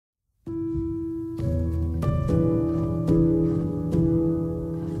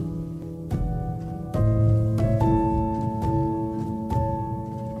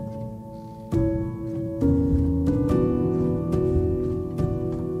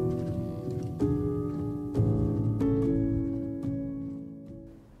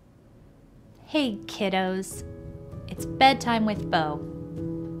Hey kiddos, it's Bedtime with Bo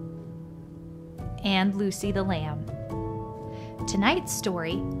and Lucy the Lamb. Tonight's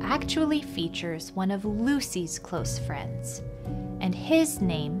story actually features one of Lucy's close friends, and his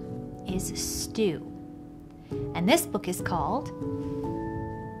name is Stu. And this book is called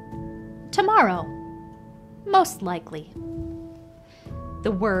Tomorrow, Most Likely.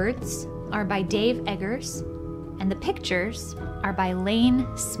 The words are by Dave Eggers, and the pictures are by Lane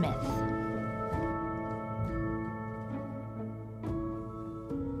Smith.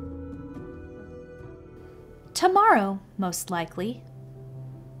 Tomorrow, most likely,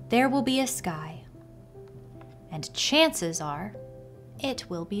 there will be a sky, and chances are it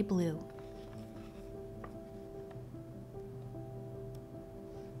will be blue.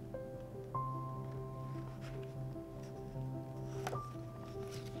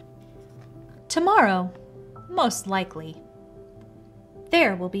 Tomorrow, most likely,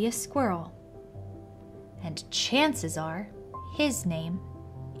 there will be a squirrel, and chances are his name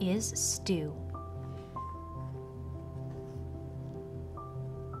is Stu.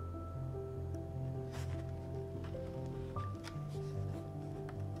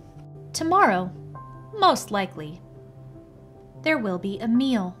 Tomorrow, most likely, there will be a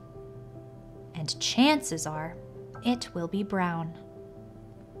meal, and chances are it will be brown.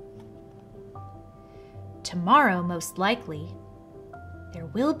 Tomorrow, most likely, there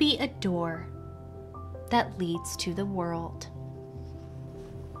will be a door that leads to the world,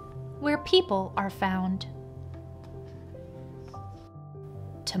 where people are found.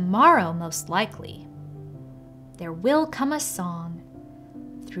 Tomorrow, most likely, there will come a song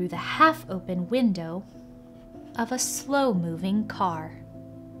through the half-open window of a slow-moving car.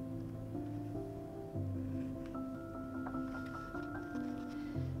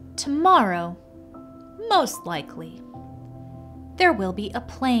 Tomorrow, most likely, there will be a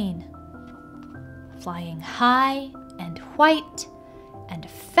plane flying high and white and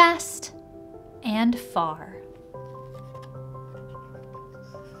fast and far.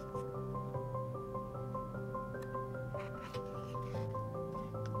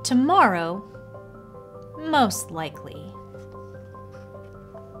 Tomorrow, most likely.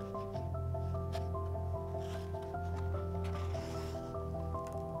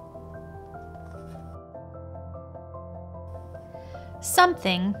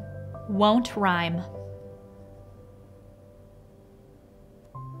 Something won't rhyme.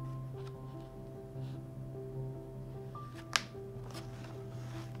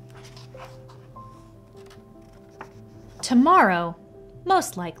 Tomorrow,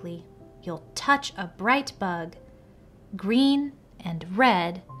 most likely, you'll touch a bright bug, green and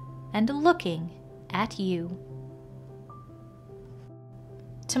red and looking at you.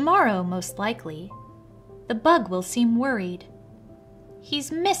 Tomorrow, most likely, the bug will seem worried.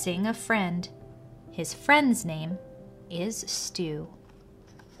 He's missing a friend. His friend's name is Stu.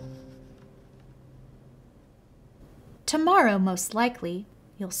 Tomorrow, most likely,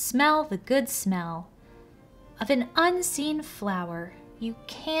 you'll smell the good smell of an unseen flower you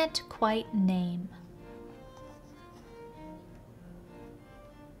can't quite name.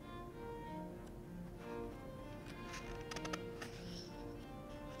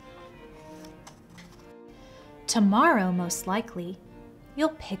 Tomorrow, most likely,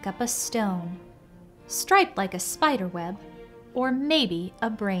 you'll pick up a stone, striped like a spider web, or maybe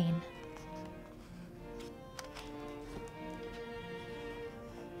a brain.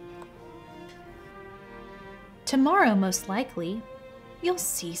 Tomorrow, most likely, you'll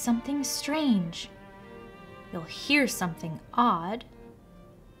see something strange. You'll hear something odd.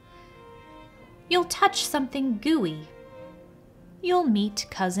 You'll touch something gooey. You'll meet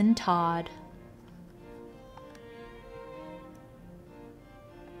Cousin Todd.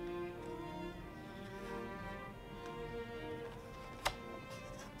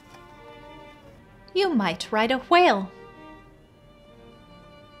 You might ride a whale.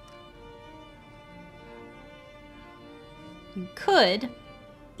 You could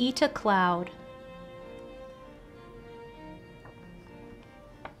eat a cloud.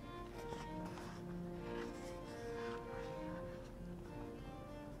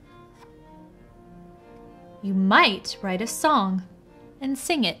 You might write a song and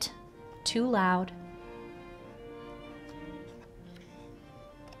sing it too loud.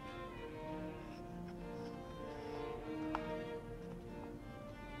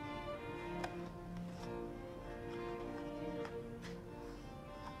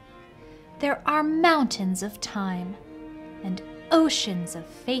 There are mountains of time and oceans of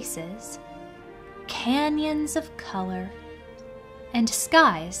faces, canyons of color, and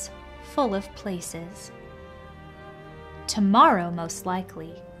skies full of places. Tomorrow, most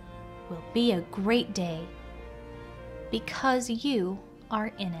likely, will be a great day because you are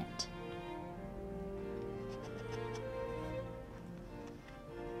in it.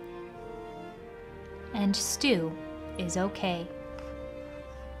 And Stu is okay.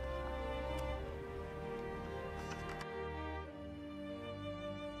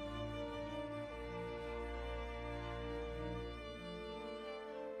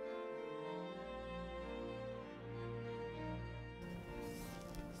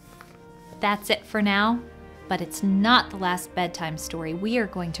 That's it for now, but it's not the last bedtime story we are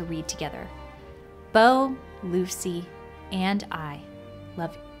going to read together. Bo, Lucy, and I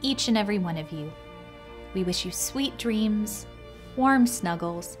love each and every one of you. We wish you sweet dreams, warm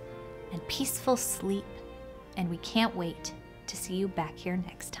snuggles, and peaceful sleep, and we can't wait to see you back here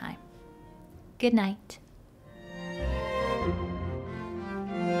next time. Good night.